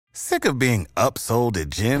Sick of being upsold at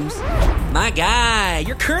gyms? My guy,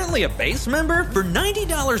 you're currently a base member? For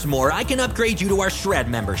 $90 more, I can upgrade you to our Shred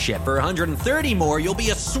membership. For $130 more, you'll be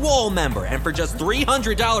a Swole member. And for just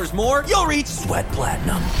 $300 more, you'll reach Sweat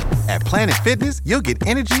Platinum. At Planet Fitness, you'll get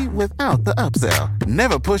energy without the upsell.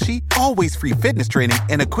 Never pushy, always free fitness training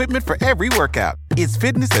and equipment for every workout. It's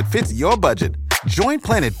fitness that fits your budget. Join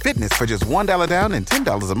Planet Fitness for just $1 down and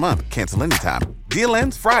 $10 a month. Cancel anytime. Deal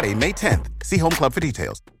ends Friday, May 10th. See Home Club for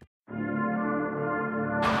details.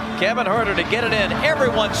 Kevin Huerter to get it in.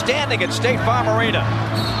 Everyone standing at State Farm Arena.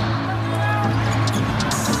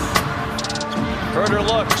 Huerter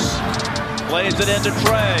looks. Plays it into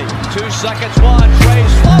Trey. 2 seconds, one.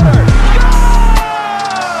 Trey's floater.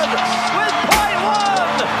 Good! With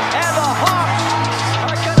 .1! And the Hawks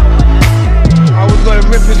are going to win this game. I was going to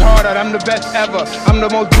rip his heart out. I'm the best ever. I'm the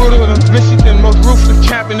most brutal and vicious and most ruthless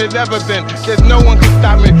champion there's ever been. There's no one can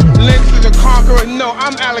stop me. Lynch is a conqueror. No,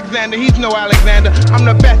 I'm Alexander. He's no Alexander. I'm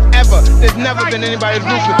the best ever. There's never been anybody as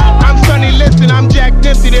ruthless. I'm Sonny Liston. I'm Jack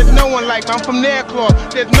Dempsey. There's no one like me. I'm from Nairclaw.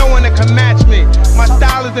 There's no one that can match me. My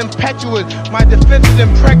style is impetuous. My defense is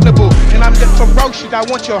impregnable. And I'm just ferocious. I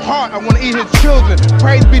want your heart. I want to eat his children.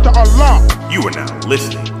 Praise be to Allah. You are now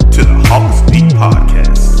listening to the Hawks Beat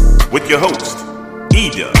Podcast with your host,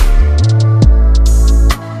 E-Dub.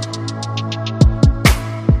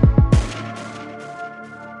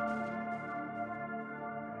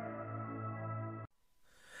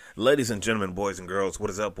 Ladies and gentlemen, boys and girls, what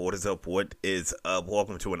is up? What is up? What is up?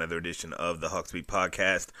 Welcome to another edition of the Hawks Beat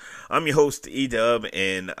Podcast. I'm your host, E-Dub,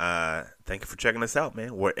 and thank you for checking us out,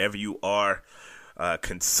 man. Wherever you are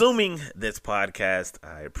consuming this podcast,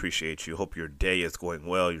 I appreciate you. Hope your day is going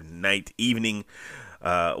well, your night, evening,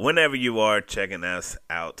 whenever you are checking us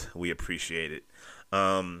out, we appreciate it.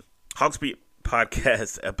 Hawks Beat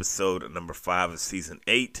Podcast, episode number 5 of season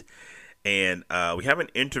 8, and we have an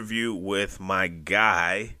interview with my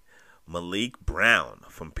guy, Malik Brown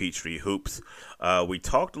from Peachtree Hoops. We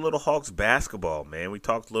talked a little Hawks basketball, man. We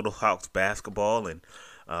talked a little Hawks basketball, and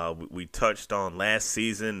we touched on last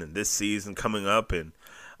season and this season coming up, and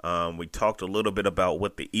we talked a little bit about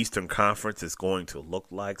what the Eastern Conference is going to look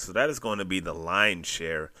like. So that is going to be the lion's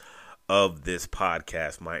share of this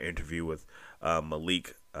podcast, my interview with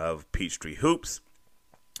Malik of Peachtree Hoops.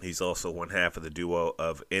 He's also one half of the duo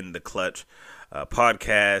of In the Clutch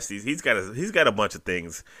podcast. He's got a bunch of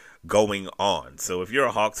things going on. So if you're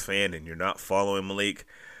a Hawks fan and you're not following Malik,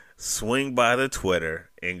 swing by the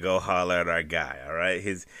Twitter and go holler at our guy. All right,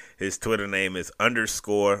 his Twitter name is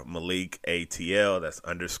 _Malik ATL. That's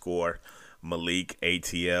 _Malik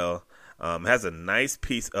ATL. Has a nice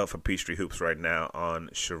piece up for Peachtree Hoops right now on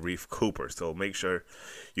Sharife Cooper. So make sure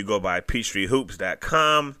you go by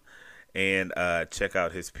PeachtreeHoops.com and check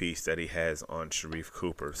out his piece that he has on Sharife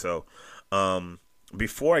Cooper. So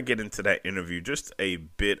before I get into that interview, just a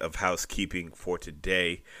bit of housekeeping for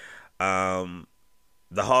today.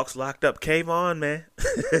 The Hawks locked up Kayvon, man.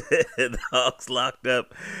 The Hawks locked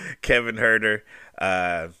up Kevin Huerter.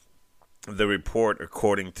 The report,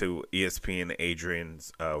 according to ESPN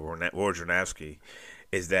Adrian's Wojnarowski,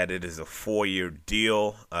 is that it is a 4-year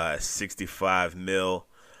deal, $65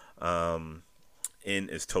 million in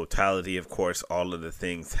its totality. Of course, all of the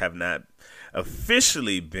things have not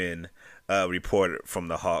officially been reported from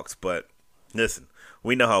the Hawks, but listen,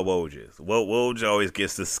 we know how Woj is. Woj always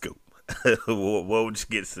gets the scoop. Woj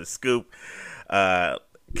gets the scoop.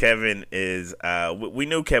 Kevin is. We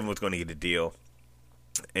knew Kevin was going to get a deal,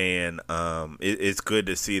 and it's good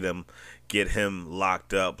to see them get him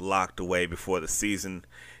locked up, locked away before the season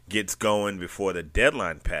gets going, before the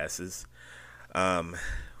deadline passes.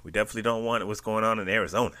 We definitely don't want what's going on in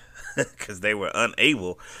Arizona because they were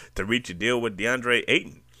unable to reach a deal with DeAndre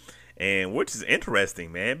Ayton, and which is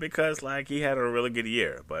interesting, man, because like he had a really good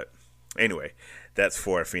year. But anyway, that's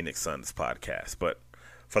for a Phoenix Suns podcast. But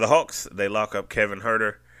for the Hawks, they lock up Kevin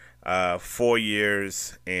Huerter, 4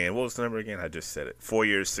 years, and what was the number again? I just said it. 4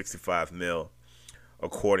 years, $65 million,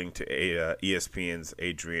 according to ESPN's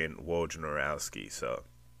Adrian Wojnarowski. So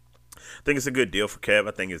I think it's a good deal for Kev.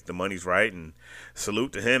 I think the money's right, and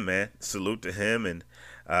salute to him, man. Salute to him. And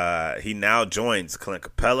he now joins Clint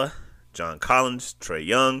Capella, John Collins, Trae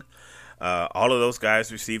Young. All of those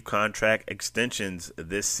guys received contract extensions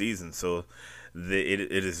this season. So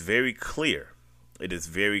it is very clear. It is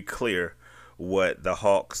very clear what the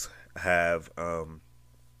Hawks have,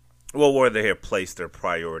 where they have placed their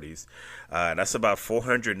priorities. That's about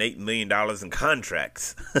 $408 million in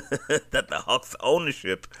contracts that the Hawks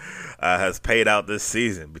ownership has paid out this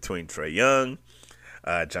season between Trae Young,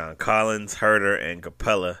 John Collins, Huerter, and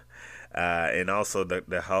Capella. And also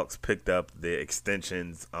the Hawks picked up the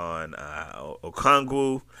extensions on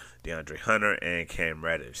Okongwu, DeAndre Hunter, and Cam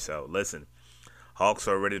Reddish. So listen, Hawks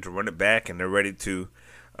are ready to run it back, and they're ready to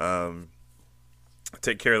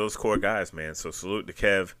take care of those core guys, man. So salute to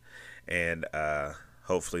Kev, and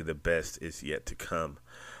hopefully the best is yet to come.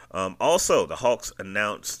 Also, the Hawks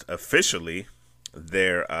announced officially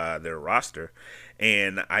their roster,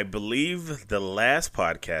 and I believe the last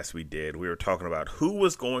podcast we did, we were talking about who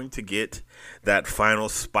was going to get that final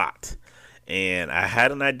spot, and I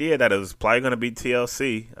had an idea that it was probably going to be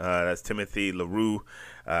TLC. That's Timothy LaRue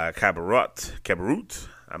Cabarrot.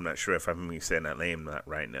 I'm not sure if I'm saying that name not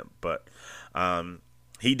right now, but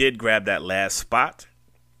he did grab that last spot,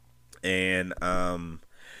 and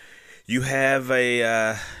you have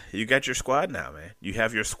you got your squad now, man. You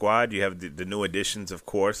have your squad. You have the new additions, of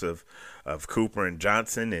course, of Cooper and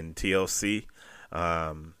Johnson and TLC,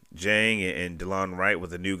 Jang and DeLon Wright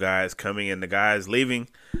with the new guys coming and the guys leaving.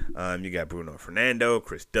 You got Bruno Fernando,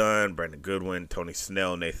 Chris Dunn, Brandon Goodwin, Tony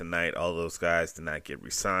Snell, Nathan Knight. All those guys did not get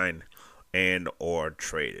re-signed and or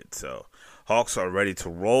traded. So Hawks are ready to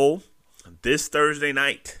roll this Thursday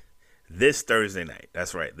night. That's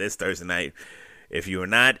right, this Thursday night. If you're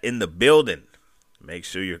not in the building, make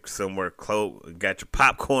sure you're somewhere close. Got your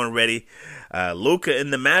popcorn ready. Luka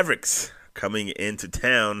and the Mavericks coming into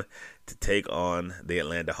town to take on the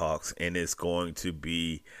Atlanta Hawks, and it's going to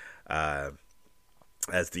be, as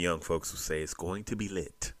the young folks will say, it's going to be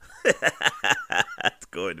lit. It's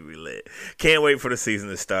going to be lit. Can't wait for the season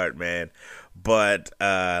to start, man. But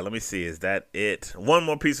let me see. Is that it? One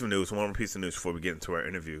more piece of news before we get into our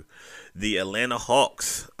interview. The Atlanta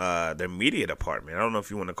Hawks, their media department. I don't know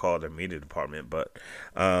if you want to call it their media department, but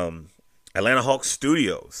Atlanta Hawks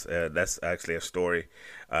Studios. That's actually a story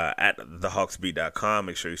at thehawksbeat.com.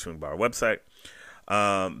 Make sure you swing by our website.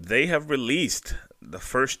 They have released the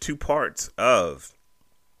first two parts of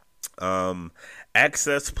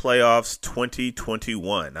Access Playoffs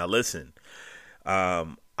 2021. Now listen,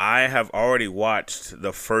 I have already watched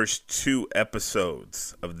the first two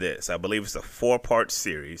episodes of this. I believe it's a 4-part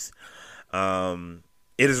series.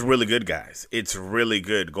 It is really good, guys. It's really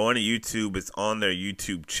good. Going to YouTube, it's on their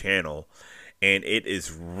YouTube channel, and it's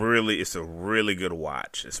a really good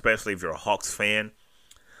watch, especially if you're a Hawks fan.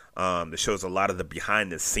 It shows a lot of the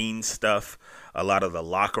behind the scenes stuff, a lot of the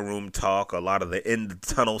locker room talk, a lot of the in the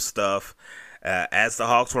tunnel stuff, as the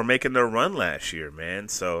Hawks were making their run last year, man.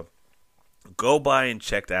 So go by and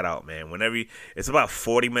check that out, man. It's about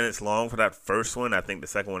 40 minutes long for that first one. I think the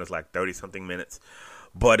second one is like 30-something minutes.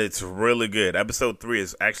 But it's really good. Episode 3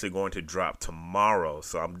 is actually going to drop tomorrow.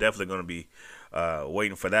 So I'm definitely going to be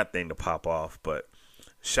waiting for that thing to pop off. But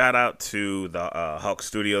shout out to the Hawk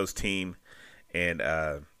Studios team. And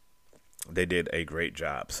they did a great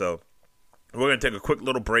job. So we're going to take a quick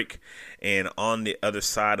little break. And on the other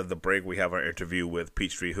side of the break, we have our interview with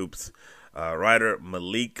Peachtree Hoops writer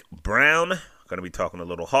Malik Brown. Going to be talking a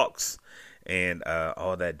little Hawks and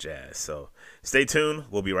all that jazz. So stay tuned.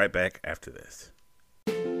 We'll be right back after this.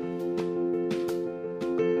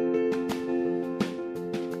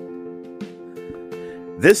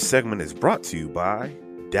 This segment is brought to you by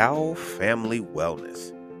Dow Family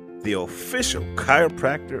Wellness, the official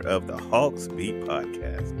chiropractor of the Hawks Beat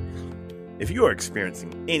podcast. If you are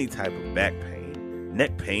experiencing any type of back pain,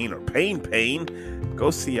 neck pain, or pain,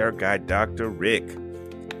 go see our guy, Dr. Rick.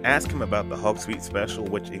 Ask him about the Hawks Beat special,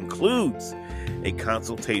 which includes a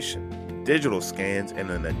consultation, digital scans,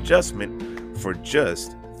 and an adjustment for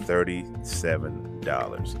just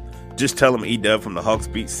 $37. Just tell him E-Dub from the Hawks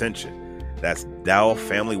Beat sent you. That's Dow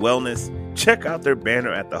Family Wellness. Check out their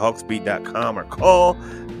banner at thehawksbeat.com or call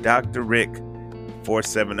Dr. Rick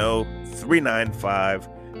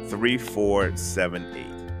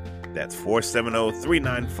 470-395-3478. That's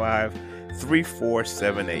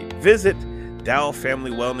 470-395-3478. Visit Dow Family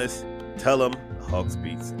Wellness. Tell them the Hawks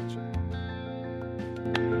Beat sent you.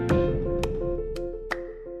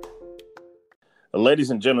 Ladies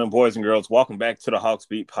and gentlemen, boys and girls, welcome back to the Hawks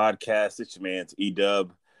Beat podcast. It's your man's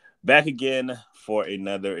E-Dub. Back again for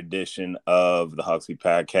another edition of the Hawks Beat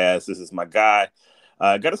podcast. This is my guy.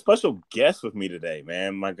 Got a special guest with me today,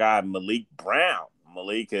 man. My guy, Malik Brown.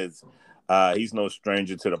 Malik is, he's no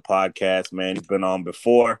stranger to the podcast, man. He's been on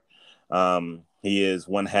before. He is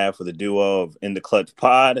one half of the duo of In the Clutch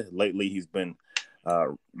Pod. Lately, he's been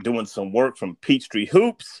doing some work from Peachtree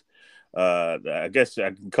Hoops. I guess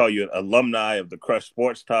I can call you an alumni of the Crush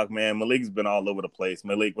Sports Talk, man. Malik's been all over the place.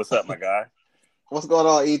 Malik, what's up, my guy? What's going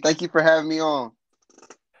on, E? Thank you for having me on.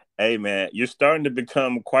 Hey, man, you're starting to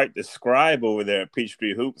become quite the scribe over there at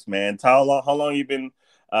Peachtree Hoops, man. How long you been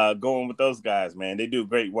going with those guys, man? They do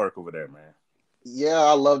great work over there, man. Yeah,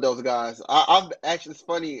 I love those guys. I've actually, it's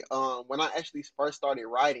funny. When I actually first started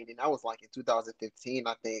writing, and that was like in 2015,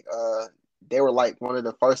 I think. They were like one of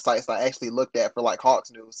the first sites I actually looked at for like Hawks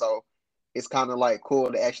news. So it's kind of like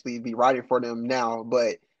cool to actually be writing for them now.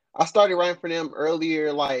 But I started writing for them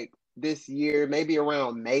earlier, like this year, maybe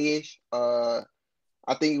around Mayish.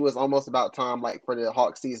 I think it was almost about time like for the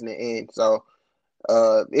Hawks season to end. So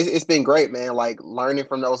it's been great, man. Like learning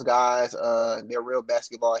from those guys. They're real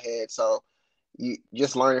basketball heads. So you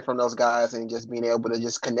just learning from those guys and just being able to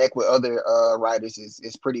just connect with other writers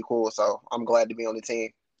is pretty cool. So I'm glad to be on the team.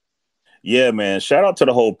 Yeah, man. Shout out to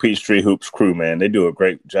the whole Peachtree Hoops crew, man. They do a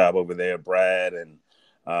great job over there. Brad and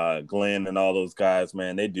Glenn and all those guys,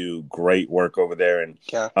 man. They do great work over there. And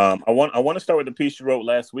Yeah. I want to start with the piece you wrote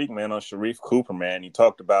last week, man, on Sharif Cooper, man. You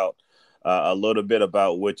talked about a little bit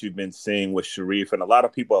about what you've been seeing with Sharif, and a lot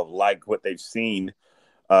of people have liked what they've seen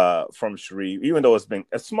from Sharif, even though it's been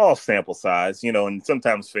a small sample size, and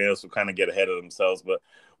sometimes fans will kind of get ahead of themselves. But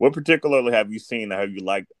what particularly have you seen, have you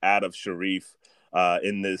liked out of Sharif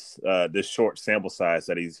in this short sample size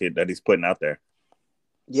that he's putting out there?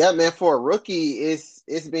 Yeah, man. For a rookie,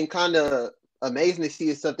 it's been kind of amazing to see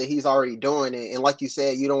the stuff that he's already doing. And like you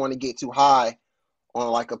said, you don't want to get too high on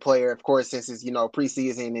like a player, of course, since it's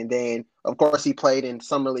preseason, and then of course he played in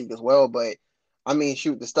summer league as well. But I mean,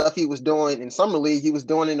 shoot, the stuff he was doing in summer league, he was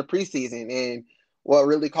doing in the preseason, and what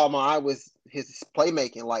really caught my eye was his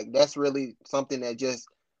playmaking. Like that's really something that just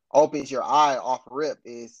opens your eye off rip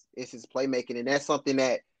is his playmaking, and that's something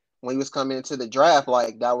that when he was coming into the draft,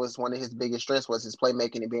 like that was one of his biggest strengths was his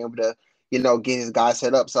playmaking and being able to get his guys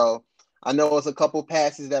set up. So I know it's a couple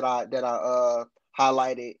passes that I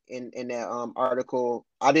highlighted in that article.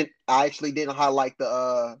 I actually didn't highlight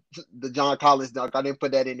the John Collins dunk. I didn't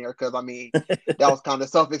put that in there because I mean that was kind of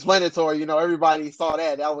self-explanatory. Everybody saw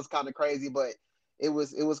that. That was kind of crazy, but it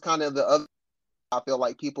was kind of the other. I feel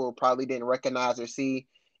like people probably didn't recognize or see,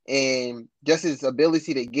 and just his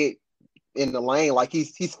ability to get in the lane. Like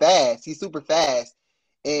he's fast. He's super fast,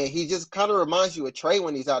 and he just kind of reminds you of Trey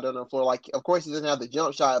when he's out on the floor. Like of course he doesn't have the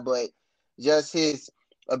jump shot, but just his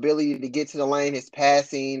ability to get to the lane, his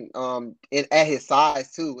passing, and at his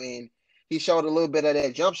size too. And he showed a little bit of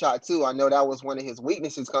that jump shot too. I know that was one of his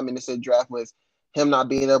weaknesses coming into the draft was him not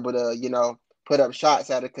being able to, put up shots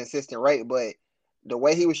at a consistent rate. But the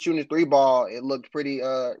way he was shooting the three ball, it looked pretty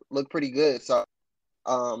good. So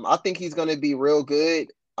I think he's gonna be real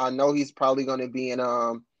good. I know he's probably gonna be in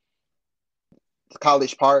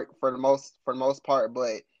College Park for the most part,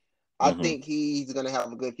 but I think he's gonna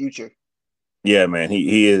have a good future. Yeah, man,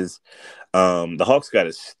 he is. The Hawks got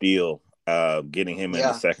a steal getting him in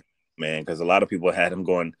the second, man, because a lot of people had him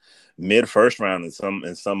going mid first round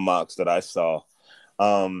in some mocks that I saw.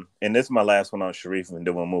 And this is my last one on Sharif, and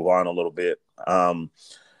then we'll move on a little bit.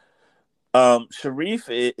 Sharif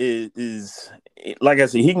is like I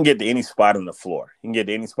said, he can get to any spot on the floor. He can get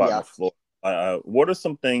to any spot on the floor. What are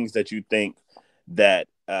some things that you think that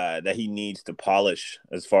he needs to polish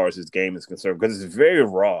as far as his game is concerned? Because it's very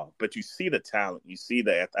raw, but you see the talent, you see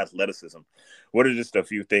the athleticism. What are just a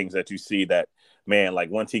few things that you see that, man, like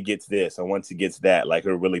once he gets this and once he gets that, like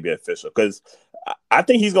it'll really be official? Because I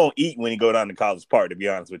think he's gonna eat when he go down to College Park. To be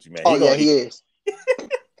honest with you, man. He is.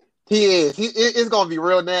 He is. It's gonna be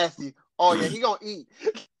real nasty. Oh yeah, he gonna eat.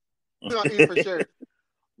 He's gonna eat for sure.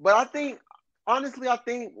 But I think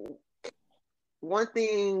one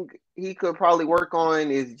thing he could probably work on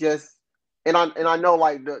is just, and I know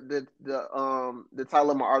like the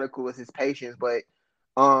title of my article is his patience, but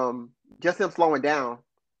just him slowing down,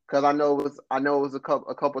 because I know it was a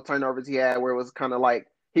couple turnovers he had where it was kind of like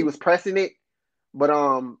he was pressing it, but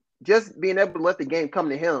just being able to let the game come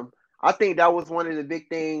to him. I think that was one of the big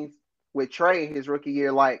things with Trey in his rookie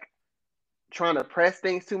year, like trying to press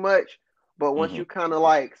things too much. But once you kind of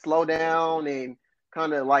like slow down and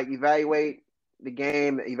kind of like evaluate the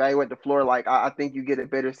game, evaluate the floor, like I think you get a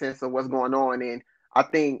better sense of what's going on. And I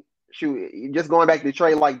think, just going back to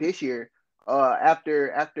Trey, like this year,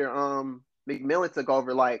 after McMillan took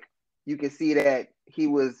over, like you can see that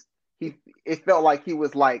it felt like he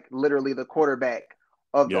was like literally the quarterback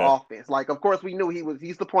of the offense. Like, of course we knew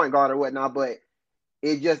he's the point guard or whatnot, but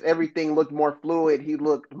it just, everything looked more fluid. He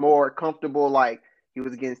looked more comfortable. Like he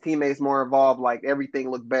was getting his teammates more involved. Like everything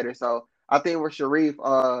looked better. So I think with Sharif,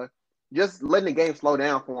 just letting the game slow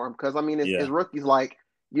down for him. Because I mean, as rookies, like,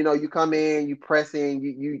 you come in, you pressing,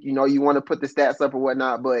 you want to put the stats up or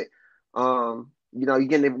whatnot, but you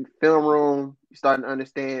get in the film room, you starting to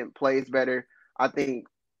understand plays better. I think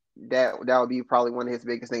that would be probably one of his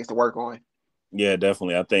biggest things to work on. Yeah,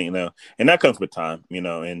 definitely. I think and that comes with time,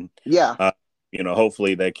 and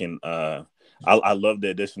hopefully they can. I love the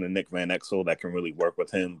addition of Nick Van Exel that can really work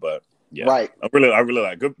with him. But yeah, Right. I really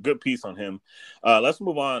like good piece on him. Let's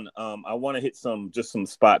move on. I want to hit some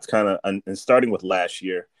spots kind of, and starting with last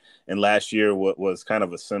year. And last year was kind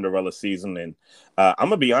of a Cinderella season. And I'm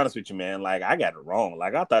gonna be honest with you, man. Like, I got it wrong.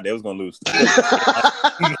 Like, I thought they was gonna lose.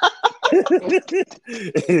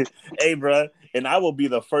 Hey, bro, and I will be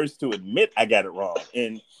the first to admit I got it wrong.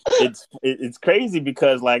 And it's crazy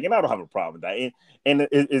because, like, and I don't have a problem with that. And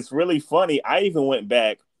it's really funny. I even went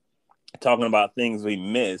back talking about things we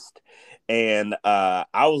missed, and I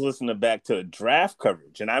was listening back to draft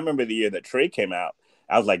coverage. And I remember the year that Trey came out.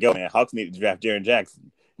 I was like, yo, man, Hawks need to draft Jaren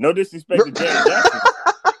Jackson. No disrespect to Jaren Jackson.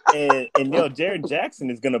 And Jaren Jackson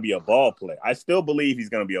is going to be a ball player. I still believe he's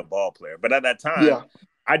going to be a ball player. But at that time,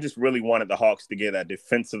 I just really wanted the Hawks to get a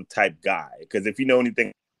defensive type guy. Because if you know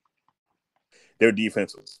anything, their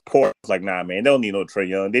defense was poor. It's like, nah, man, they don't need no Trae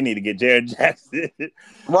Young. They need to get Jaren Jackson.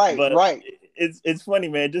 Right, but right. It's funny,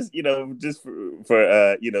 man. Just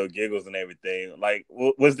for giggles and everything. Like,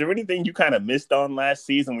 was there anything you kind of missed on last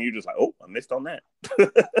season when you just like, oh, I missed on that?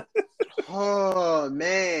 Oh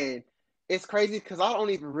man, it's crazy because I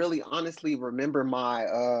don't even really honestly remember my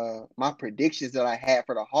my predictions that I had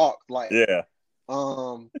for the Hawks. Like, yeah.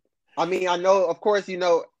 I mean, I know, of course,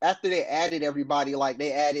 after they added everybody, like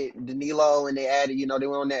they added Danilo and they added, they went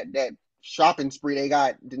on that shopping spree. They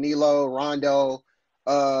got Danilo, Rondo,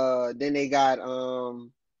 then they got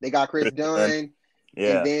Chris Dunn,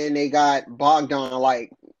 and then they got Bogdan like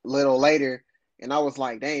a little later. And I was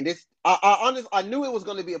like, dang, this. I knew it was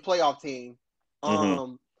going to be a playoff team.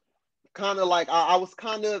 Kind of like I was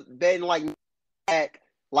kind of betting like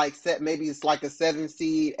maybe it's like a 7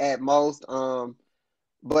 seed at most.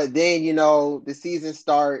 But then the season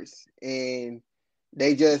starts and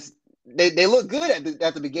they look good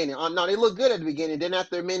at the beginning. No, they look good at the beginning. Then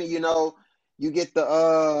after a minute, you get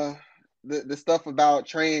the stuff about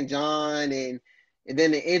Trey and John, and then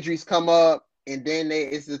the injuries come up, and then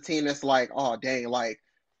it's the team that's like, oh dang, like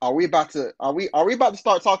are we about to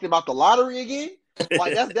start talking about the lottery again?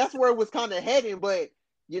 Like that's where it was kind of heading. But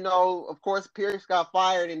of course, Pierce got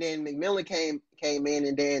fired, and then McMillan came in,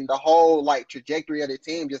 and then the whole like trajectory of the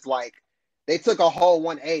team just like they took a whole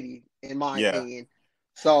 180 in my opinion.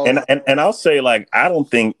 So and I'll say, like, I don't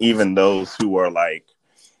think even those who are like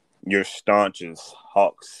your staunchest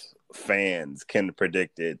Hawks fans can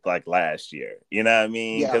predict it like last year. You know what I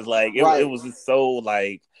mean? Because it was just so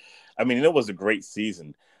like, I mean, it was a great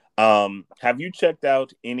season. Have you checked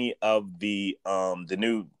out any of the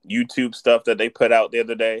new YouTube stuff that they put out the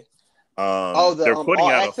other day? They're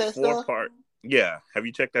putting out a 4-part. Yeah, have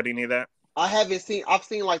you checked out any of that? I haven't seen. I've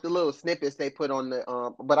seen like the little snippets they put on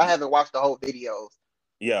the but I haven't watched the whole videos.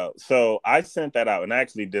 Yeah, so I sent that out, and I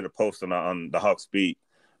actually did a post on the Hawks Beat.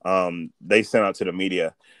 They sent out to the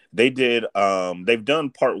media. They did. They've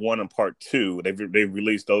done part 1 and part 2. They've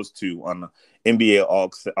released those 2 on NBA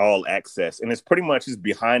All Access, and it's pretty much just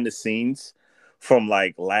behind the scenes from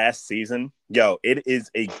like last season. Yo, it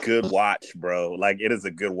is a good watch, bro. Like, it is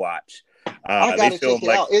a good watch. I gotta check it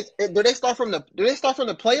out. Do they start from the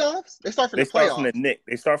playoffs? They start from the playoffs.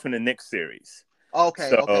 They start from the Knicks series. Okay.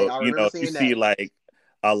 So, okay. I remember seeing you that. see like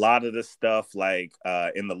a lot of the stuff like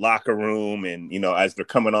in the locker room, and as they're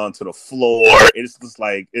coming onto the floor, it's just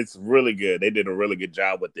like, it's really good. They did a really good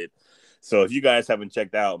job with it. So if you guys haven't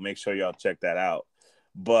checked out, make sure y'all check that out.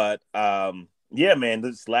 But yeah, man,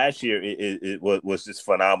 this last year it was just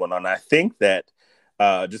phenomenal, and I think that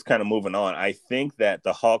just kind of moving on, I think that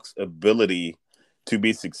the Hawks' ability to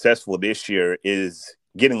be successful this year is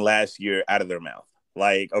getting last year out of their mouth.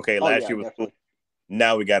 Like, okay, last year was cool.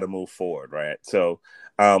 Now we got to move forward, right? So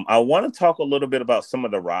I want to talk a little bit about some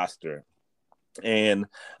of the roster. And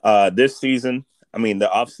this season, I mean, the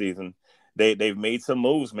offseason, they've made some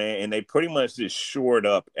moves, man, and they pretty much just shored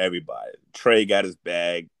up everybody. Trey got his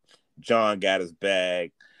bag. John got his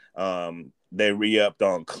bag. They re-upped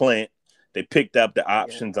on Clint. They picked up the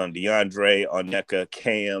options on DeAndre, Onyeka,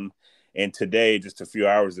 Cam. And today, just a few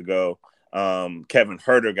hours ago, Kevin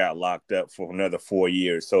Huerter got locked up for another 4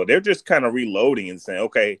 years. So they're just kind of reloading and saying,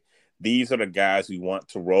 okay, these are the guys we want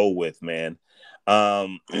to roll with, man.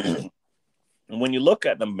 When you look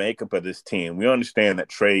at the makeup of this team, we understand that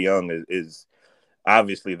Trae Young is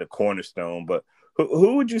obviously the cornerstone, but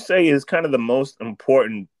who would you say is kind of the most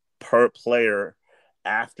important per player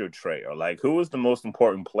after Trae? Or like, who is the most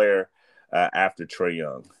important player after Trae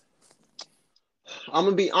Young? I'm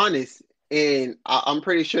gonna be honest, and I'm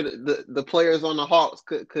pretty sure the players on the Hawks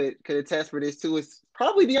could attest for this too. It's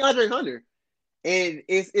probably DeAndre Hunter, and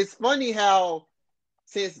it's funny how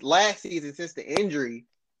since last season, since the injury,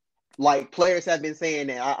 like players have been saying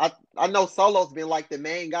that. I know Solo's been like the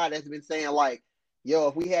main guy that's been saying like, yo,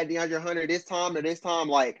 if we had DeAndre Hunter this time or this time,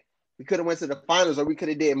 like we could have went to the finals or we could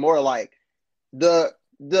have did more. Like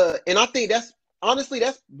and I think that's honestly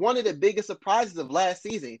that's one of the biggest surprises of last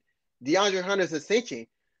season, DeAndre Hunter's ascension,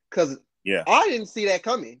 because I didn't see that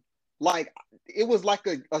coming. Like it was like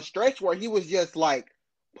a stretch where he was just like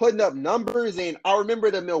putting up numbers, and I remember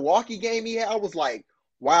the Milwaukee game he had. I was like,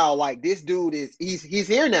 wow, like this dude he's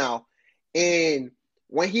here now. And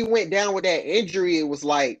when he went down with that injury, it was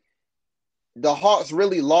like the Hawks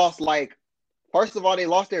really lost. Like, first of all, they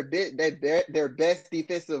lost their best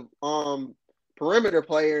defensive perimeter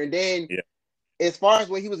player, and then as far as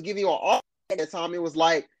what he was giving you on at the time, it was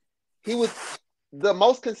like he was the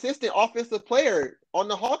most consistent offensive player on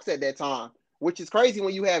the Hawks at that time, which is crazy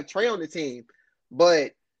when you have Trey on the team.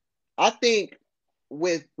 But I think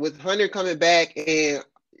with Hunter coming back, and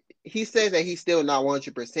he says that he's still not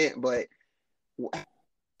 100%, but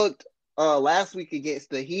looked last week against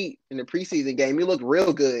the Heat in the preseason game, he looked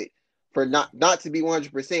real good for not to be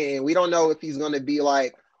 100%. And we don't know if he's going to be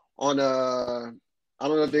like on I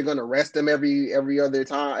don't know if they're going to rest him every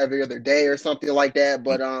other day or something like that.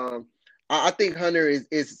 But I think Hunter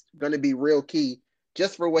is going to be real key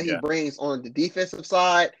just for what he brings on the defensive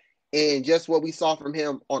side and just what we saw from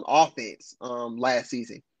him on offense last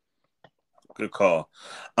season. Good call.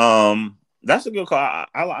 That's a good call.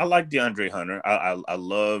 I like DeAndre Hunter. I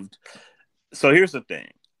loved. So here's the thing.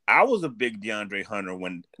 I was a big DeAndre Hunter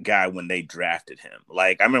when they drafted him.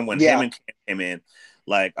 Like I remember when him and Cam came in,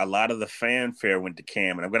 like a lot of the fanfare went to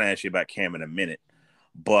Cam, and I'm going to ask you about Cam in a minute.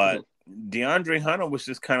 But DeAndre Hunter was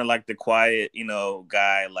just kind of like the quiet,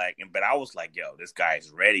 guy. Like, but I was like, yo, this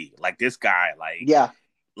guy's ready. Like this guy,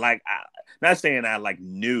 like not saying I like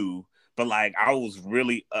knew. But like I was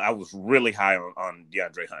really high on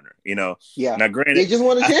DeAndre Hunter, Yeah. Now, granted, they just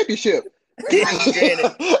won a championship. Granted,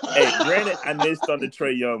 I missed on the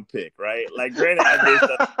Trae Young pick, right? Like, granted, I missed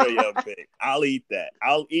on the Trae Young pick. I'll eat that.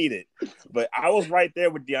 I'll eat it. But I was right there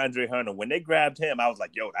with DeAndre Hunter when they grabbed him. I was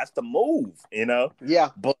like, yo, that's the move, Yeah.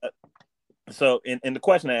 But so, in the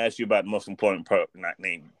question I asked you about the most important pro, not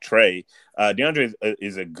named Trae, DeAndre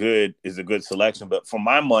is a good selection. But for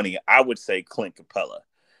my money, I would say Clint Capella.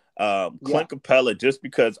 Clint Capella, just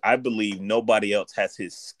because I believe nobody else has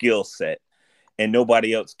his skill set and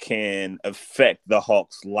nobody else can affect the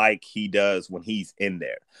Hawks like he does when he's in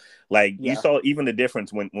there. Like you saw even the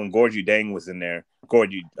difference when Gorgui Dieng was in there.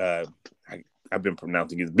 Gorgui, I've been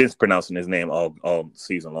mispronouncing his name all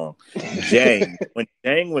season long. Dieng, when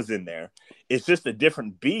Dieng was in there, it's just a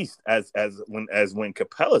different beast as when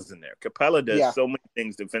Capella's in there. Capella does so many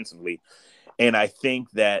things defensively, and I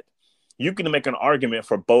think that you can make an argument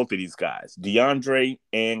for both of these guys, DeAndre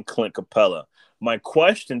and Clint Capella. My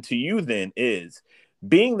question to you then is,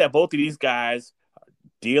 being that both of these guys are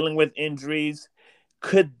dealing with injuries,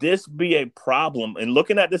 could this be a problem? And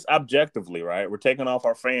looking at this objectively, right? We're taking off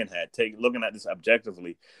our fan hat, looking at this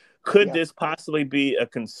objectively. Could this possibly be a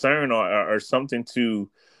concern or something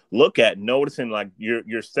to look at, noticing like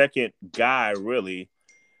your second guy really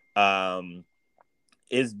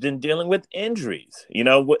is been dealing with injuries,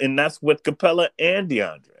 and that's with Capella and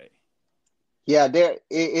DeAndre. Yeah,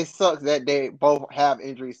 it sucks that they both have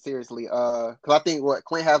injuries seriously. Because I think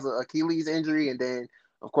Clint has an Achilles injury, and then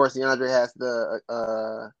of course DeAndre has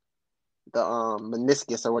the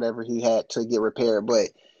meniscus or whatever he had to get repaired. But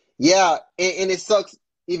yeah, and it sucks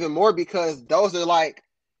even more because those are like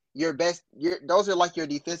your best. Those are like your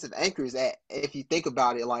defensive anchors. If you think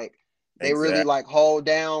about it, like. They really like hold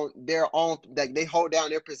down their own, like they hold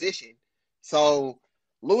down their position. So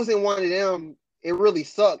losing one of them, it really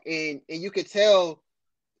sucked. And you could tell,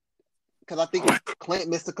 because I think Clint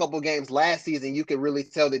missed a couple games last season, you could really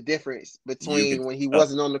tell the difference between when he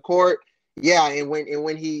wasn't on the court, and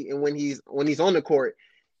when he's on the court.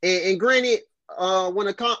 And granted, when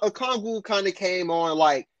Okongwu kind of came on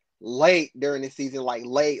like late during the season, like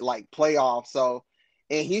late, like playoffs. So,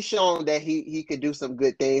 and he's shown that he could do some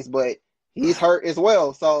good things, but he's hurt as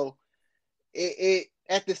well. So it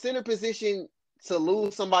at the center position to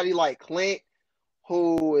lose somebody like Clint,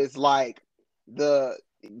 who is like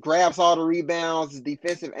grabs all the rebounds,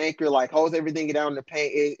 defensive anchor, like holds everything down in the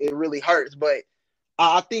paint, it really hurts. But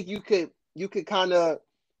I think you can kind of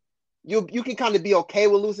be okay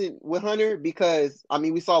with losing with Hunter because I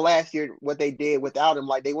mean we saw last year what they did without him.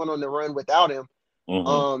 Like they went on the run without him.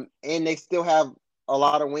 And they still have a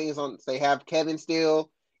lot of wings on. They have Kevin still.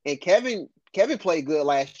 And Kevin played good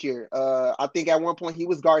last year. I think at one point he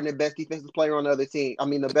was guarding the best defensive player on the other team. I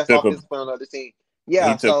mean, the best offensive player on the other team.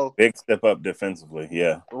 Yeah, he took a big step up defensively.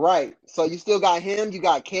 Yeah, right. So you still got him. You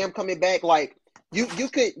got Cam coming back. Like you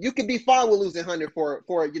could be fine with losing Hunter for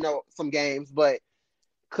some games, but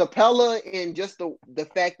Capella and just the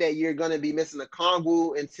fact that you're gonna be missing a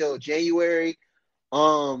Kongwu until January,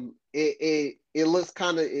 it looks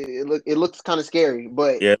kind of scary.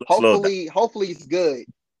 But Yeah, hopefully he's good.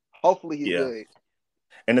 Hopefully he's yeah. good.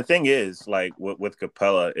 And the thing is, like with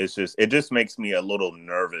Capella, it just makes me a little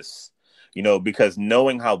nervous, because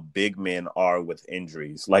knowing how big men are with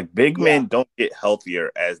injuries, like big men don't get healthier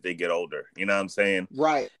as they get older. You know what I'm saying?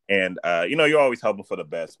 Right. And you're always hoping for the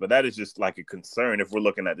best, but that is just like a concern if we're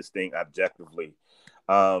looking at this thing objectively.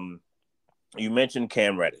 You mentioned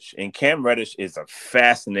Cam Reddish, and Cam Reddish is a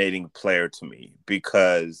fascinating player to me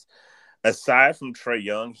because aside from Trae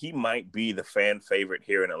Young, he might be the fan favorite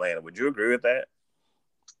here in Atlanta. Would you agree with that?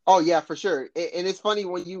 Oh yeah, for sure. And it's funny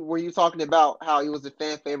when you talking about how he was a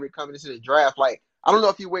fan favorite coming into the draft. Like, I don't know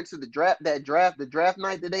if you went to the draft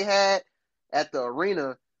night that they had at the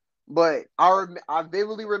arena, but I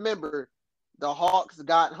vividly remember the Hawks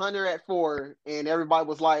got Hunter at 4, and everybody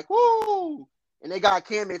was like, "Woo!" And they got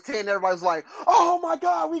Cam at 10. Everybody was like, "Oh my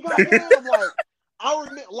God, we got Cam!" Like, I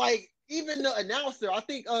remember, like, even the announcer, I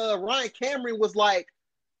think Ryan Cameron was like,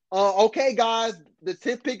 "Okay, guys, the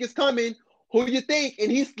 10th pick is coming. Who do you think?"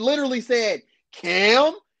 And he literally said,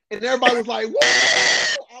 "Cam," and everybody was like, "Woo!"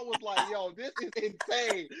 I was like, "Yo, this is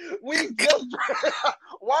insane. We just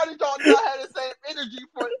why did y'all not have the same energy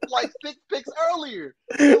for like 6 picks earlier?"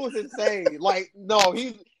 It was insane. Like, no,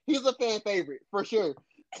 he's a fan favorite for sure.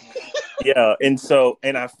 Yeah, and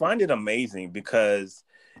I find it amazing because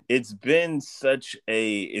it's been such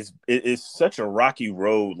it's such a rocky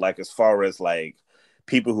road, like as far as like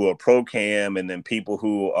people who are pro Cam and then people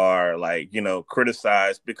who are like,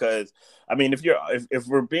 criticized, because I mean, if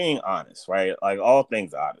we're being honest, right? Like all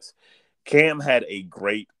things honest, Cam had a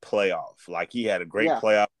great playoff. Like he had a great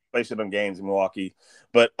playoff, especially them games in Milwaukee.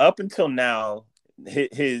 But up until now,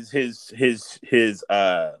 his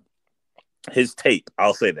tape,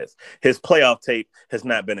 I'll say this, his playoff tape has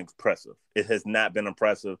not been impressive. It has not been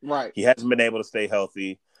impressive. Right. He hasn't been able to stay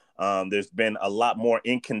healthy. There's been a lot more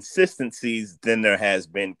inconsistencies than there has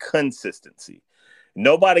been consistency.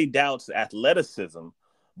 Nobody doubts athleticism,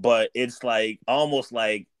 but it's like almost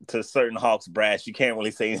like to certain Hawks brass, you can't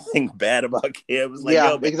really say anything bad about Cam. It's like,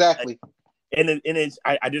 yeah, exactly.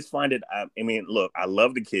 I just find it. I mean, look, I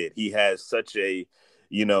love the kid. He has such a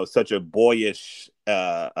boyish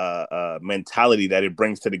mentality that it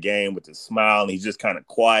brings to the game with his smile, and he's just kind of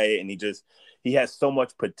quiet, and he has so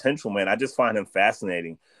much potential, man. I just find him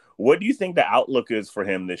fascinating. What do you think the outlook is for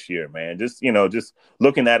him this year, man? Just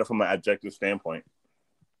looking at it from an objective standpoint.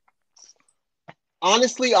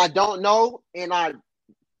 Honestly, I don't know, and I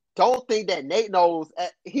don't think that Nate knows.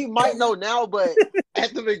 He might know now, but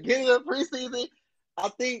at the beginning of preseason, I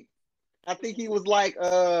think he was like,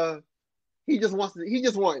 he just wants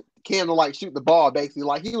Cam to like shoot the ball, basically.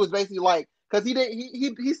 Like he was basically like, because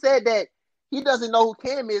he said that he doesn't know who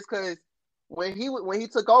Cam is because when he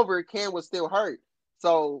took over, Cam was still hurt.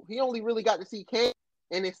 So he only really got to see Cam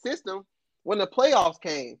in his system when the playoffs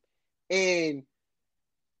came. And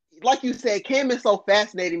like you said, Cam is so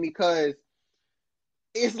fascinating because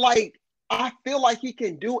it's like, I feel like he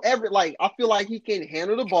can do I feel like he can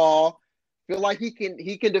handle the ball. Feel like he can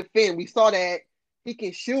defend. We saw that he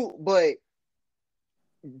can shoot, but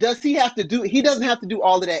does he have to do, he doesn't have to do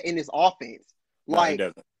all of that in his offense. Like,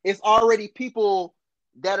 no, it's already people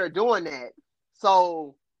that are doing that.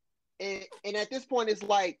 So, and at this point, it's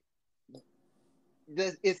like,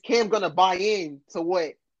 is Cam going to buy in to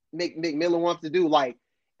what McMillan wants to do? Like,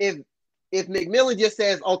 if McMillan just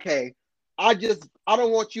says, okay, I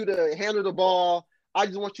don't want you to handle the ball. I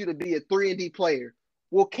just want you to be a 3-and-D player.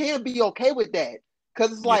 Will Cam be okay with that?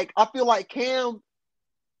 Because it's like, I feel like Cam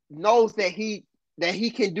knows that he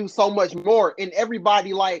can do so much more, and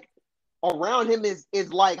everybody like around him is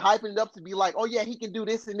like hyping it up to be like, oh yeah, he can do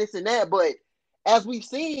this and this and that. But as we've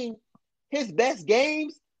seen, his best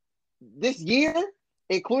games this year,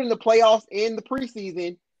 including the playoffs and the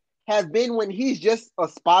preseason, has been when he's just a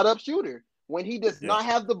spot up shooter. When he does not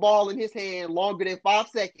have the ball in his hand longer than 5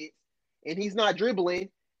 seconds and he's not dribbling,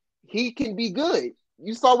 he can be good.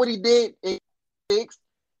 You saw what he did in 6.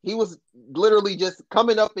 He was literally just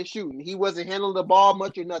coming up and shooting. He wasn't handling the ball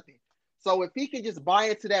much or nothing. So if he can just buy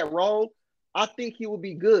into that role, I think he will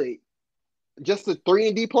be good. Just a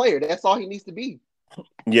 3-and-D player. That's all he needs to be.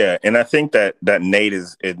 Yeah, and I think that Nate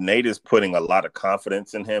is putting a lot of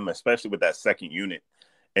confidence in him, especially with that second unit,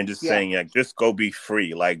 and just saying, like, just go be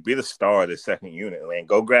free, like be the star of the second unit, man.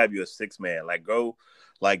 Go grab you a 6-man, like go,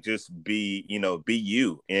 like just be, be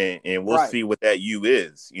you, and we'll see what that you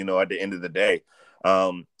is, at the end of the day.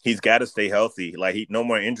 He's got to stay healthy. Like no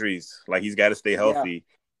more injuries. Like he's got to stay healthy.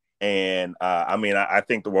 Yeah. And I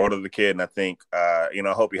think the world of the kid, and I think I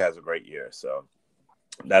hope he has a great year. So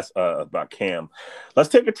that's about Cam. Let's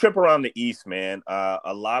take a trip around the East, man.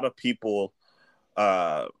 A lot of people.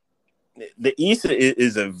 The East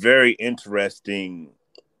is a very interesting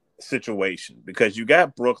situation because you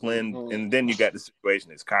got Brooklyn, and then you got the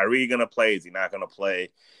situation: is Kyrie gonna play? Is he not gonna play?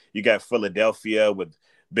 You got Philadelphia with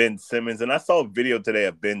Ben Simmons, and I saw a video today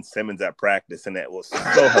of Ben Simmons at practice, and that was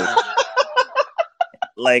so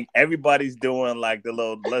like everybody's doing like the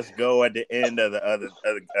little "let's go" at the end of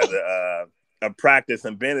the practice,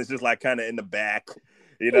 and Ben is just like kind of in the back,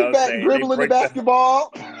 you know, what I'm saying? Dribbling the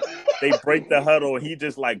basketball. They break the huddle, and he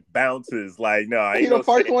just like bounces, like no, he the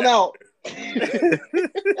first one out.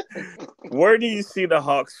 Where do you see the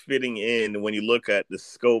Hawks fitting in when you look at the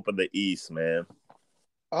scope of the East, man?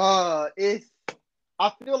 I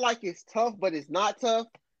feel like it's tough, but it's not tough.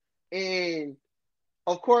 And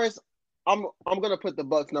of course, I'm gonna put the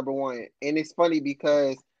Bucks number one. And it's funny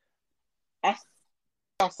because I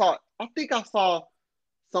think I saw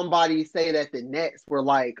somebody say that the Nets were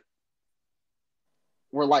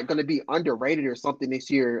going to be underrated or something this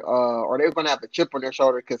year, or they were going to have a chip on their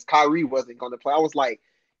shoulder because Kyrie wasn't going to play. I was like,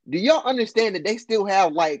 do y'all understand that they still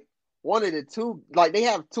have like one of the two, like they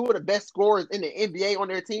have two of the best scorers in the NBA on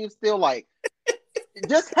their team still? Like,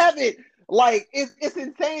 just having, like, it's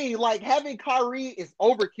insane. Like, having Kyrie is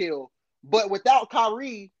overkill, but without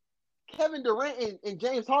Kyrie, Kevin Durant and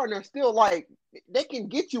James Harden are still like, they can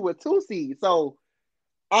get you a 2 seed. So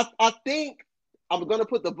I think I'm going to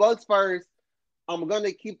put the Bucks first. I'm going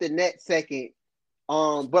to keep the Nets second.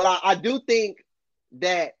 But I do think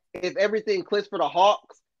that if everything clicks for the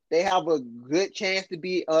Hawks, they have a good chance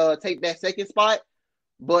to take that second spot.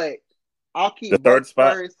 But I'll keep the third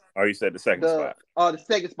spot first. Or you said the second spot? The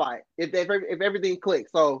second spot. If everything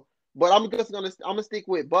clicks. So, but I'm gonna stick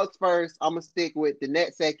with Bucks first. I'm gonna stick with the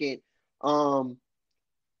Nets second. And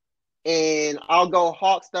I'll go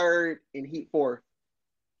Hawks third and Heat fourth.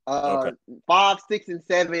 Okay. 5, 6, and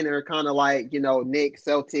 7 are kind of like, Knicks,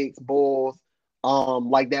 Celtics, Bulls,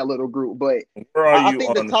 like that little group. But I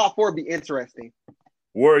think the top 4 be interesting.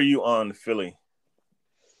 Where are you on Philly?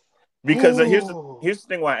 Because here's the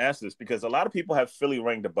thing why I ask this, because a lot of people have Philly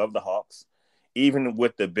ranked above the Hawks, even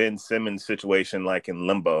with the Ben Simmons situation, like in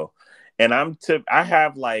limbo. And I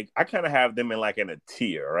kind of have them in like in a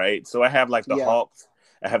tier, right? So I have like the Hawks,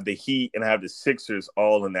 I have the Heat, and I have the Sixers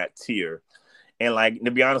all in that tier. And like, to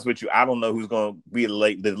be honest with you, I don't know who's going to be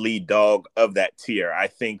the lead dog of that tier. I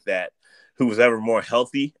think that who's ever more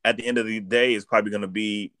healthy at the end of the day is probably going to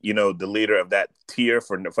be, the leader of that tier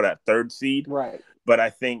for that third seed. Right. But I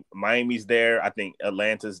think Miami's there. I think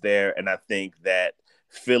Atlanta's there. And I think that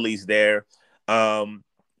Philly's there.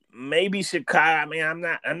 Maybe Chicago. I mean,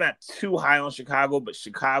 I'm not too high on Chicago, but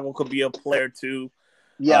Chicago could be a player too.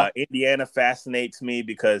 Yeah. Indiana fascinates me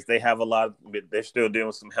because they have they're still dealing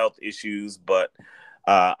with some health issues, but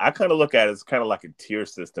I kind of look at it as kind of like a tier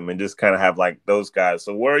system and just kind of have like those guys.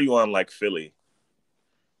 So where are you on like Philly?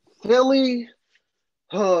 Philly,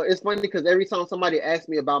 it's funny because every time somebody asks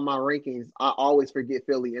me about my rankings, I always forget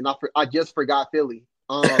Philly, and I just forgot Philly.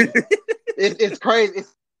 It's crazy,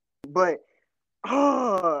 but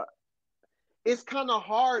it's kind of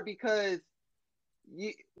hard because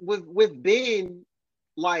with Ben.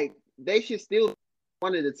 Like, they should still be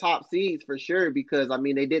one of the top seeds for sure because, I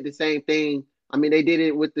mean, they did the same thing. I mean, they did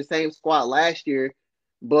it with the same squad last year,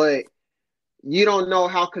 but you don't know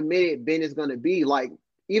how committed Ben is going to be. Like,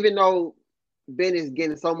 even though Ben is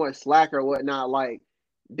getting so much slack or whatnot, like,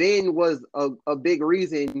 Ben was a big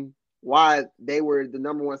reason why they were the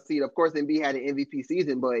number 1 seed. Of course, Embiid had an MVP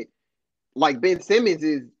season, but, like, Ben Simmons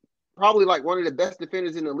is probably, like, one of the best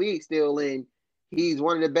defenders in the league still, and he's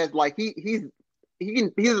one of the best. Like, he's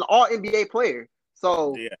an all NBA player.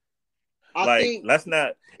 So yeah. I think let's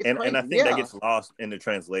not and I think that gets lost in the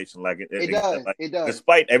translation. Like it does. It does.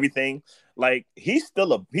 Despite everything, like he's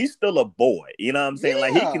still a boy. You know what I'm saying?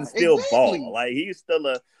 Like he can still ball. Like he's still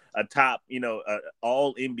a top,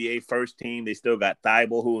 all NBA first team. They still got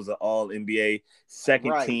Thibault, who was an all NBA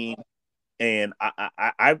second team. And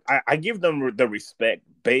I give them the respect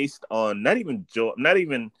based on not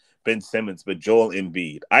even Ben Simmons, but Joel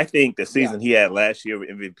Embiid. I think the season he had last year with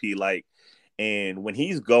MVP, and when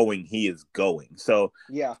he's going, he is going. So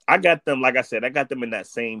I got them, like I said, I got them in that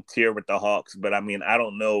same tier with the Hawks. But I mean, I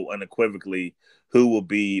don't know unequivocally who will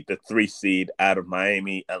be the 3 seed out of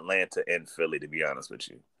Miami, Atlanta, and Philly, to be honest with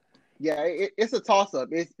you. Yeah, it's a toss-up.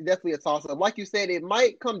 It's definitely a toss-up. Like you said, it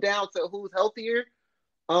might come down to who's healthier.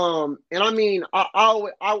 And I mean,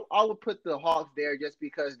 I would put the Hawks there just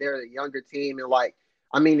because they're the younger team, and like,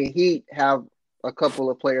 I mean, the Heat have a couple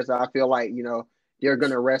of players that I feel like they're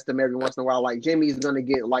gonna rest them every once in a while. Like Jimmy's gonna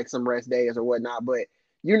get like some rest days or whatnot, but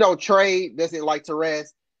Trey doesn't like to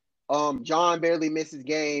rest. John barely misses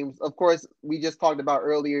games. Of course, we just talked about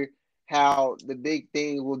earlier how the big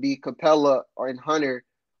thing will be Capella and Hunter,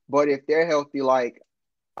 but if they're healthy, like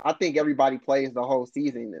I think everybody plays the whole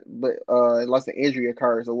season, but unless an injury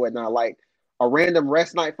occurs or whatnot, like a random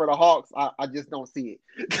rest night for the Hawks, I just don't see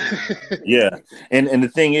it. Yeah, and the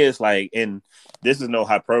thing is, like, and this is no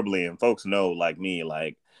hyperbole, and folks know, like me,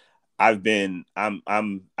 like I kind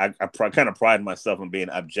of pride myself on being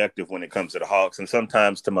objective when it comes to the Hawks, and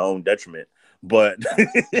sometimes to my own detriment. But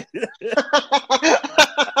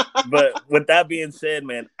but with that being said,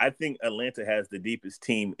 man, I think Atlanta has the deepest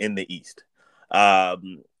team in the East.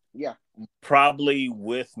 Yeah, probably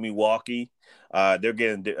with Milwaukee. They're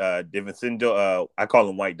getting DiVincenzo. I call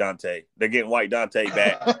him White Dante. They're getting White Dante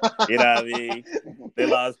back. You know what I mean? They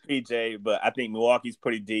lost PJ, but I think Milwaukee's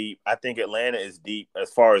pretty deep. I think Atlanta is deep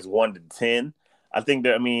as far as 1 to 10. I think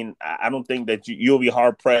that. I mean, I don't think that you'll be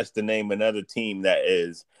hard pressed to name another team that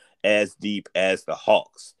is as deep as the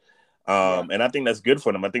Hawks. And I think that's good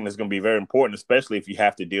for them. I think that's going to be very important, especially if you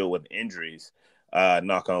have to deal with injuries.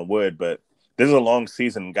 Knock on wood, but this is a long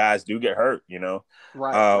season. Guys do get hurt,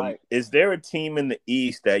 Right. Is there a team in the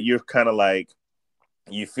East that you're kind of like,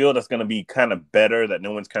 you feel that's going to be kind of better that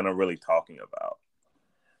no one's kind of really talking about?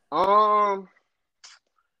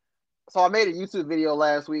 So I made a YouTube video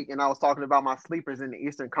last week, and I was talking about my sleepers in the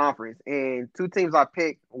Eastern Conference, and two teams I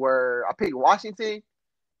picked Washington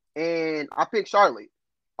and I picked Charlotte.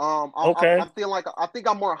 Okay. I feel like I think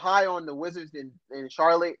I'm more high on the Wizards than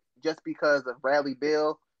Charlotte just because of Bradley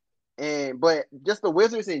Beal. But just the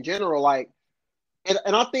Wizards in general, like, and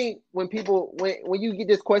I think when you get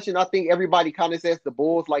this question, I think everybody kind of says the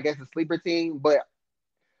Bulls like as a sleeper team, but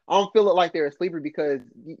I don't feel it like they're a sleeper because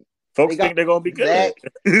folks think they're gonna be good.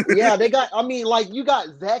 Yeah, they got. I mean, like you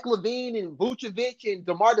got Zach LaVine and Vucevic and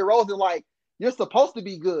DeMar DeRozan. Like you're supposed to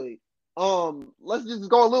be good. Let's just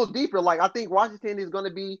go a little deeper. Like I think Washington is going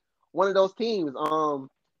to be one of those teams.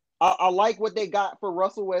 I like what they got for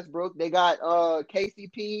Russell Westbrook. They got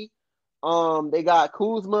KCP. They got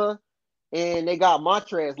Kuzma, and they got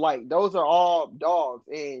Montrez. Like those are all dogs.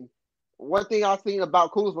 And one thing I've seen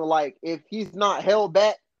about Kuzma, like if he's not held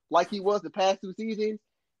back like he was the past 2 seasons,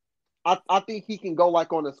 I think he can go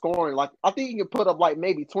like on the scoring. Like I think he can put up like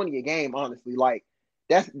maybe 20 a game. Honestly, like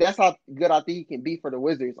that's how good I think he can be for the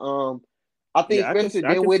Wizards. I think Spencer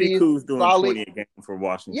Dinwiddie is doing solid. 20 a game for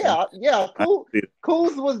Washington. Yeah.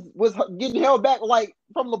 Kuz was getting held back like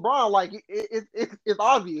from LeBron. Like it's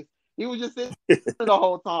obvious. He was just sitting the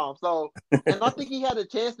whole time. So, and I think he had a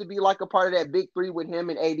chance to be like a part of that big three with him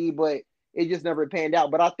and AD, but it just never panned out.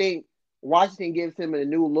 But I think Washington gives him a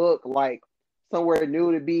new look, like somewhere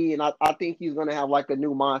new to be, and I think he's going to have like a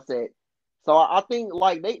new mindset. So I think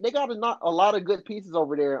like they got a lot of good pieces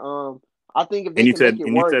over there. I think if they can make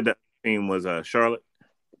it work. You said that team was Charlotte.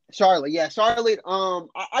 Charlotte.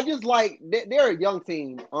 I just like they're a young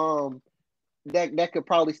team. That could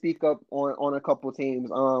probably sneak up on a couple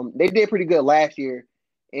teams. They did pretty good last year,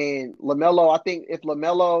 and LaMelo. I think if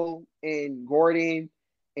LaMelo and Gordon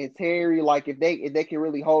and Terry, like if they can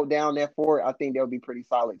really hold down that fort, I think they'll be pretty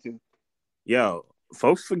solid too. Yo,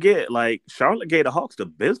 folks forget, like Charlotte gave the Hawks the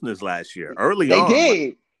business last year early on.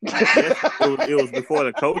 They did. It was before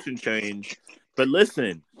the coaching change. But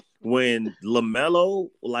listen, when LaMelo,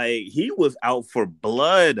 like he was out for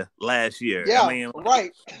blood last year. Yeah, I mean,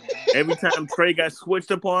 right. Every time Trey got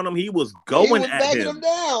switched upon him, he was going at him.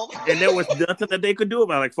 Down. And there was nothing that they could do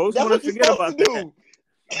about it. Like folks want to forget about that.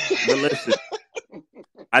 But listen,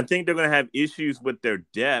 I think they're going to have issues with their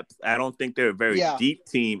depth. I don't think they're a very deep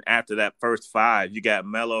team after that first 5. You got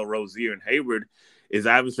Melo, Rozier, and Hayward is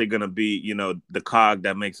obviously going to be, the cog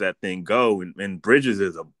that makes that thing go. And Bridges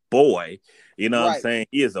is a boy. You know what I'm saying?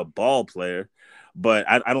 He is a ball player. But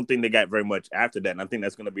I don't think they got very much after that. And I think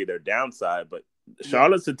that's going to be their downside. But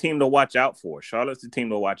Charlotte's a team to watch out for.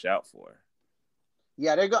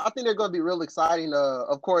 Yeah, I think they're going to be real exciting.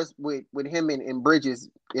 Of course, with him and Bridges,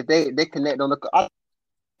 if they connect on the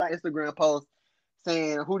Instagram post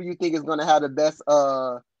saying who do you think is going to have the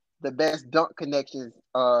best dunk connections,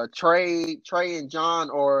 Trey and John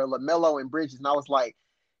or LaMelo and Bridges, and I was like,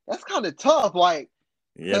 that's kind of tough. Like,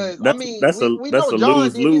 yeah, we know John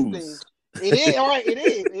did his thing. It is all right. It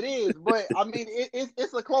is. But I mean,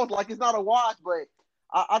 it's a close. Like, it's not a watch, but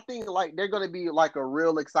I think like they're going to be like a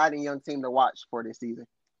real exciting young team to watch for this season.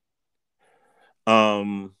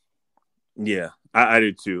 Yeah, I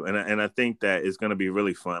do too, and I think that it's going to be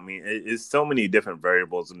really fun. I mean, it's so many different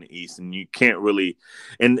variables in the East, and you can't really,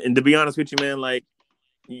 and to be honest with you, man, like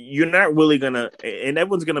you're not really gonna, and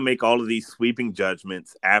everyone's gonna make all of these sweeping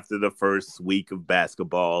judgments after the first week of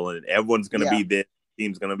basketball, and everyone's gonna be this,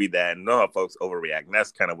 team's gonna be that, and no, folks overreact. And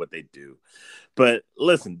that's kind of what they do. But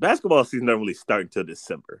listen, basketball season doesn't really start until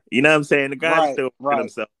December. You know what I'm saying? The guys still get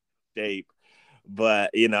themselves in shape. But,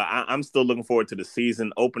 I'm still looking forward to the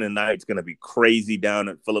season. Opening night's going to be crazy down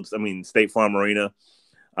at State Farm Arena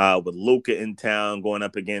with Luka in town going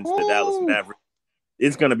up against the Dallas Mavericks.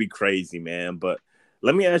 It's going to be crazy, man. But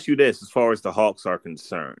let me ask you this, as far as the Hawks are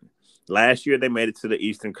concerned. Last year, they made it to the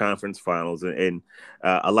Eastern Conference Finals, and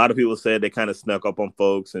a lot of people said they kind of snuck up on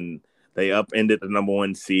folks, and they upended the number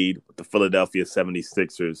one seed with the Philadelphia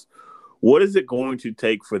 76ers. What is it going to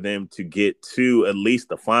take for them to get to at least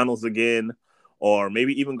the finals again? Or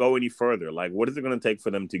maybe even go any further? Like, what is it going to take for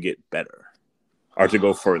them to get better or to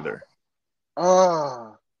go further?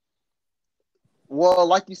 Well,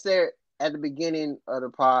 like you said at the beginning of the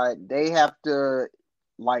pod, they have to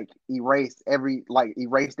erase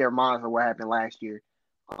their minds of what happened last year.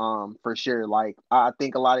 For sure. Like, I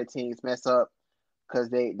think a lot of teams mess up because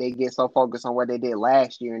they get so focused on what they did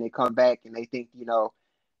last year, and they come back and they think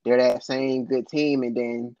they're that same good team, and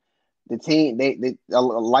then the team they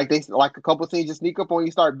a couple of teams just sneak up on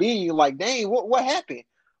you, start beating you, like, dang, what happened?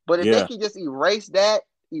 But if they can just erase that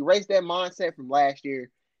mindset from last year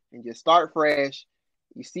and just start fresh,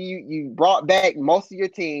 you brought back most of your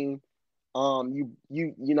team,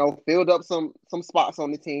 you filled up some spots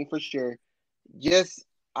on the team for sure. Just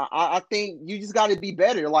I think you just got to be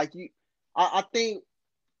better. Like I think,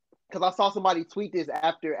 because I saw somebody tweet this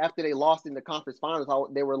after they lost in the conference finals.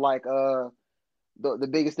 They were like, the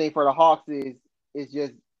biggest thing for the Hawks is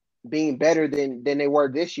just being better than they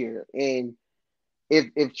were this year. And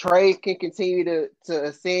if Trey can continue to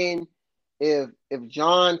ascend, if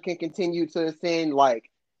John can continue to ascend, like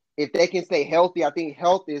if they can stay healthy, I think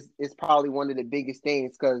health is probably one of the biggest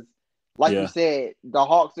things, because you said, the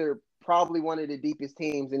Hawks are probably one of the deepest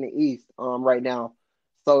teams in the East right now.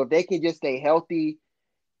 So if they can just stay healthy,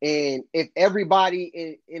 and if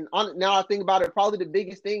everybody now I think about it, probably the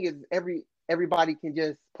biggest thing is everybody can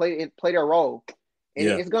just play their role. And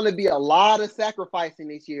it's going to be a lot of sacrificing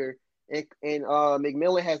this year. And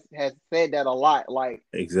McMillan has said that a lot. Like,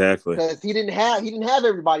 exactly, because he didn't have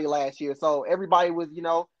everybody last year. So everybody was,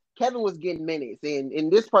 Kevin was getting minutes,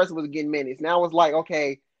 and this person was getting minutes. Now it's like,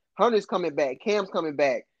 okay, Hunter's coming back, Cam's coming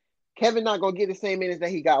back. Kevin not going to get the same minutes that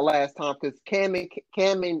he got last time, because Cam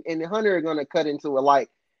and Hunter are going to cut into it. Like,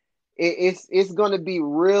 it's going to be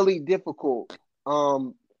really difficult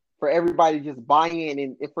for everybody to just buy in,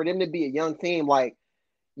 and for them to be a young team. Like,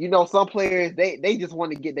 some players, they just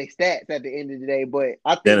want to get their stats at the end of the day. But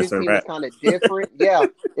I think this team is kind of different. Yeah,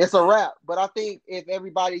 it's a wrap. But I think if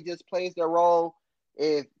everybody just plays their role,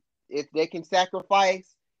 if they can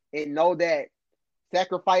sacrifice and know that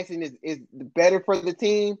sacrificing is better for the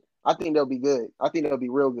team, I think they'll be good. I think they'll be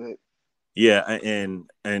real good. Yeah, and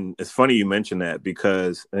it's funny you mentioned that,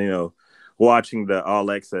 because watching the All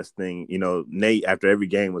Access thing, Nate after every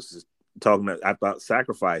game was just talking about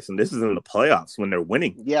sacrifice, and this is in the playoffs when they're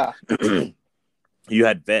winning. Yeah. You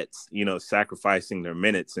had vets, sacrificing their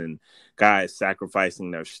minutes, and guys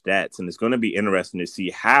sacrificing their stats, and it's going to be interesting to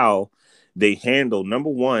see how they handle, number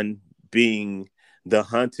one, being the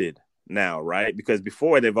hunted now, right? Because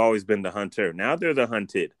before they've always been the hunter. Now they're the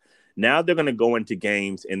hunted. Now they're going to go into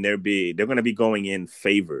games and they're going to be going in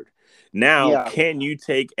favored. Now, Can you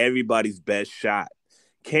take everybody's best shot?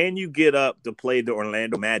 Can you get up to play the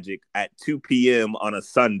Orlando Magic at 2 p.m. on a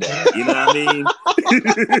Sunday? You know what I mean?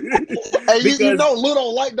 Hey, Lou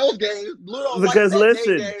don't like those games. Because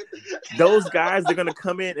listen, those guys, they're going to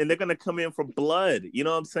come in, and they're going to come in for blood. You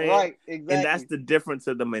know what I'm saying? Right, exactly. And that's the difference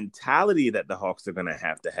of the mentality that the Hawks are going to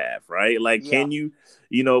have, right? Like, can you,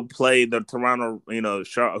 play the Toronto,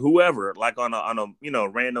 whoever, like on a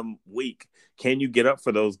random week? Can you get up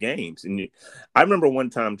for those games? And I remember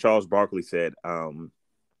one time Charles Barkley said,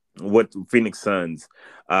 what Phoenix Suns,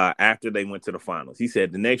 after they went to the finals, he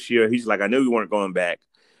said the next year, he's like, I knew we weren't going back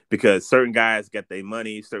because certain guys got their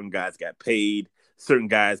money, certain guys got paid, certain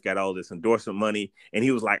guys got all this endorsement money. And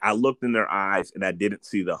he was like, I looked in their eyes and I didn't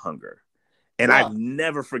see the hunger. And I'll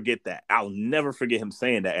never forget that. I'll never forget him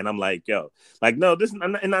saying that. And I'm like, yo, like, no,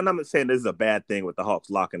 and I'm not saying this is a bad thing with the Hawks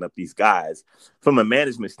locking up these guys. From a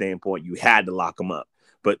management standpoint, you had to lock them up.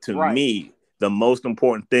 But to me, the most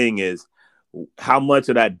important thing is, how much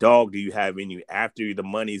of that dog do you have in you after the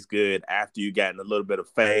money's good, after you gotten a little bit of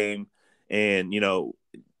fame, and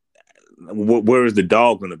where is the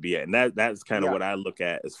dog going to be at? And that's kind of what I look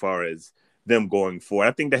at as far as them going forward.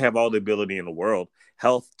 I think they have all the ability in the world.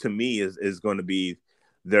 Health to me is going to be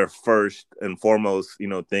their first and foremost,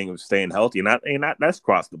 thing of staying healthy. And that's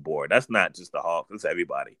across the board. That's not just the Hawks. It's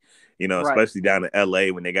everybody, Right. especially down in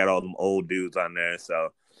LA when they got all them old dudes on there. So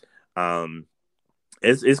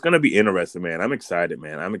it's going to be interesting, man. I'm excited,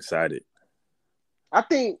 man. I'm excited. I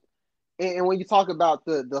think, and when you talk about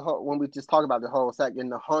when we just talk about the whole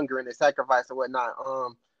and the hunger and the sacrifice and whatnot,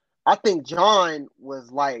 I think John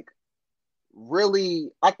was like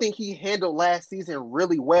really, I think he handled last season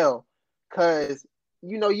really well because,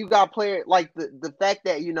 you got players like the fact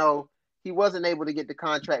that, he wasn't able to get the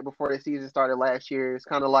contract before the season started last year. It's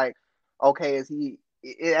kind of like, okay,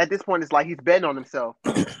 at this point, it's like he's betting on himself.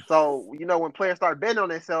 So, when players start betting on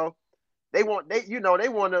themselves, they want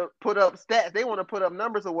to put up stats. They want to put up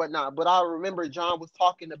numbers or whatnot. But I remember John was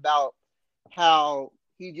talking about how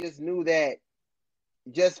he just knew that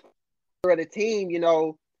just for the team,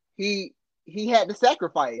 he had to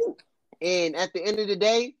sacrifice. And at the end of the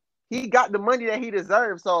day, he got the money that he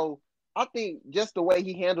deserved. So I think just the way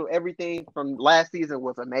he handled everything from last season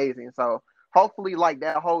was amazing. So hopefully, like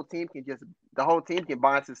the whole team can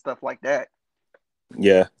buy into stuff like that.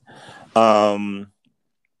 Yeah.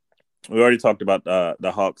 We already talked about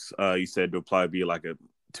the Hawks. You said they'll probably be like a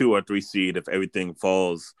 2 or 3 seed if everything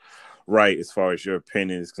falls right as far as your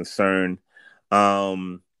opinion is concerned.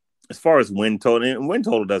 As far as win total, and win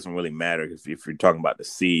total doesn't really matter if you're talking about the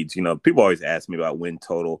seeds. People always ask me about win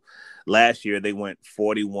total. Last year, they went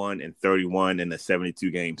 41-31 in a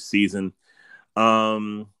 72-game season.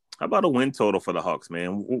 How about a win total for the Hawks,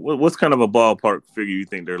 man? What's kind of a ballpark figure you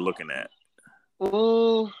think they're looking at?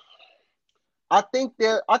 I think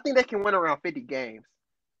they can win around 50 games.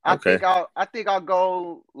 I think I'll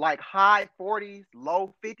go like high 40s,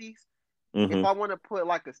 low 50s. Mm-hmm. If I want to put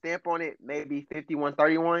like a stamp on it, maybe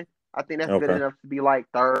 51-31. I think that's good enough to be like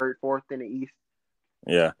 3rd, 4th in the East.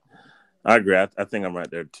 Yeah, I agree. I think I'm right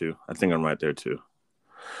there too.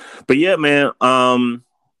 But yeah, man.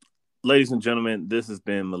 Ladies and gentlemen, this has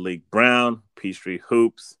been Malik Brown, Peachtree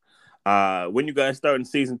Hoops. When you guys starting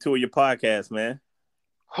season 2 of your podcast, man?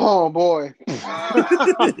 Oh boy!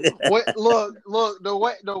 Look,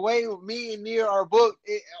 the way me and Nia are booked,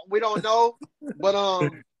 we don't know, but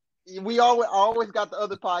we always got the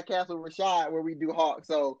other podcast with Rashad where we do Hawks.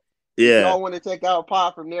 So yeah, if y'all want to check out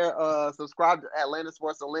pod from there, subscribe to Atlanta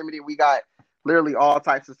Sports Unlimited. We got literally all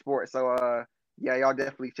types of sports. So yeah, y'all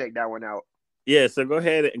definitely check that one out. Yeah, so go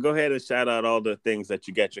ahead and shout out all the things that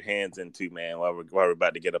you got your hands into, man, while we're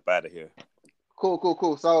about to get up out of here.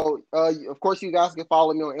 Cool. So, of course, you guys can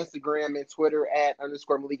follow me on Instagram and Twitter at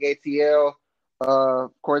 _MalikATL.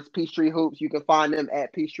 Of course, Peachtree Hoops. You can find them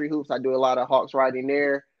at Peachtree Hoops. I do a lot of Hawks writing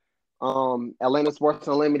there. Atlanta Sports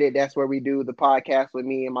Unlimited. That's where we do the podcast with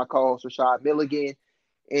me and my co-host Rashad Milligan.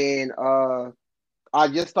 And I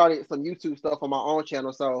just started some YouTube stuff on my own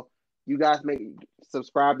channel. So you guys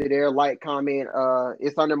subscribe to there, like, comment.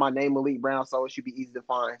 It's under my name, Malik Brown, so it should be easy to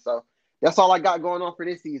find. So that's all I got going on for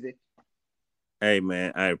this season. Hey,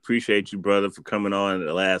 man, I appreciate you, brother, for coming on at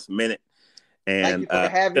the last minute. And thank you for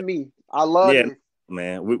having me. I love it.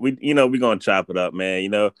 Man, we're going to chop it up,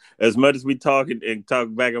 man. As much as we talk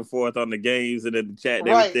back and forth on the games and in the chat and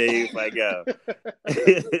everything, it's like,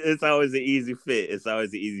 it's always an easy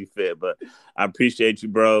fit. But I appreciate you,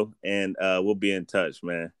 bro, and we'll be in touch,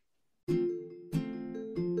 man.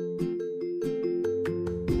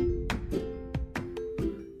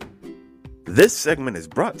 This segment is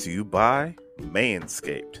brought to you by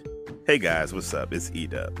Manscaped. Hey guys, what's up? It's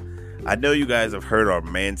E-Dub. I know you guys have heard our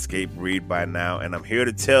Manscaped read by now, and I'm here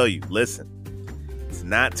to tell you, listen, it's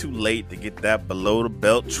not too late to get that below the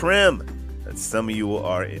belt trim that some of you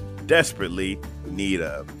are in desperately need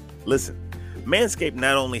of. Listen, Manscaped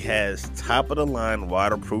not only has top of the line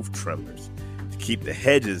waterproof trimmers to keep the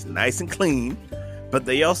hedges nice and clean, but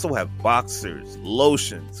they also have boxers,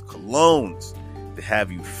 lotions, colognes to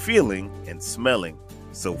have you feeling and smelling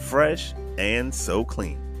so fresh and so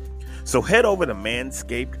clean. So head over to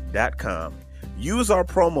manscaped.com. Use our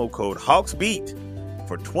promo code HawksBeat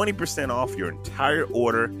for 20% off your entire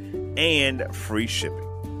order and free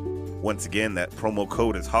shipping. Once again, that promo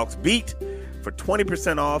code is HawksBeat for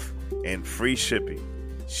 20% off and free shipping.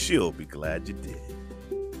 She'll be glad you did.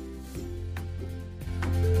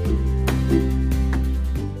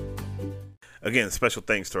 Again, special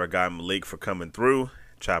thanks to our guy Malik for coming through,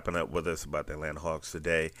 chopping up with us about the Atlanta Hawks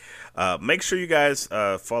today. Make sure you guys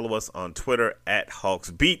follow us on Twitter at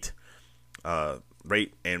HawksBeat.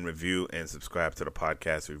 Rate and review and subscribe to the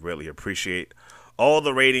podcast. We really appreciate all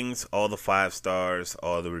the ratings, all the 5 stars,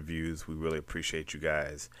 all the reviews. We really appreciate you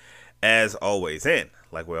guys as always. And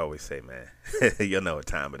like we always say, man, you know what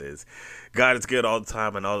time it is. God is good all the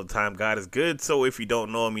time, and all the time God is good. So if you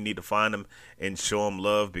don't know him, you need to find him and show him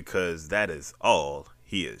love, because that is all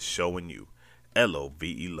he is showing you.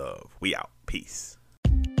 LOVE love. We out. Peace.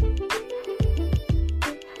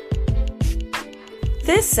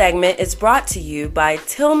 This segment is brought to you by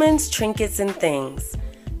Tillman's Trinkets and Things.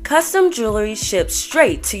 Custom jewelry shipped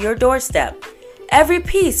straight to your doorstep. Every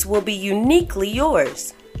piece will be uniquely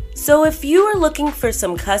yours. So if you are looking for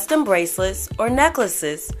some custom bracelets or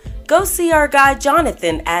necklaces, go see our guy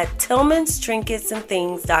Jonathan at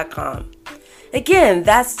Tillman'sTrinketsandThings.com. Again,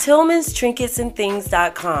 that's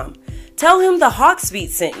Tillman'sTrinketsandThings.com. Tell him the Hawks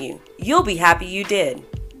Beat sent you. You'll be happy you did.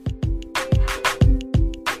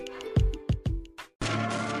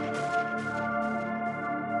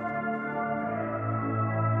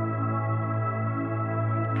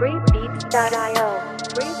 Freebeats.io.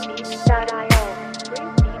 Freebeats.io.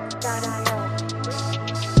 Freebeats.io.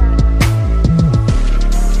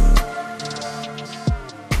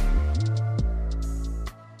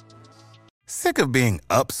 Sick of being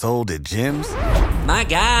upsold at gyms? My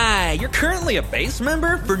guy, you're currently a base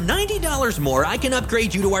member? For $90 more, I can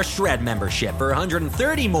upgrade you to our Shred membership. For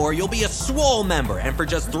 $130 more, you'll be a Swole member. And for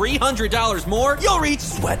just $300 more, you'll reach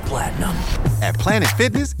Sweat Platinum. At Planet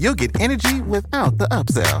Fitness, you'll get energy without the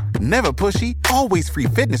upsell. Never pushy, always free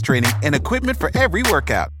fitness training and equipment for every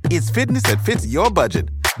workout. It's fitness that fits your budget.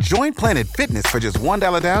 Join Planet Fitness for just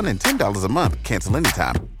 $1 down and $10 a month. Cancel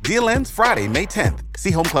anytime. Deal ends Friday, May 10th.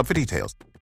 See Home Club for details.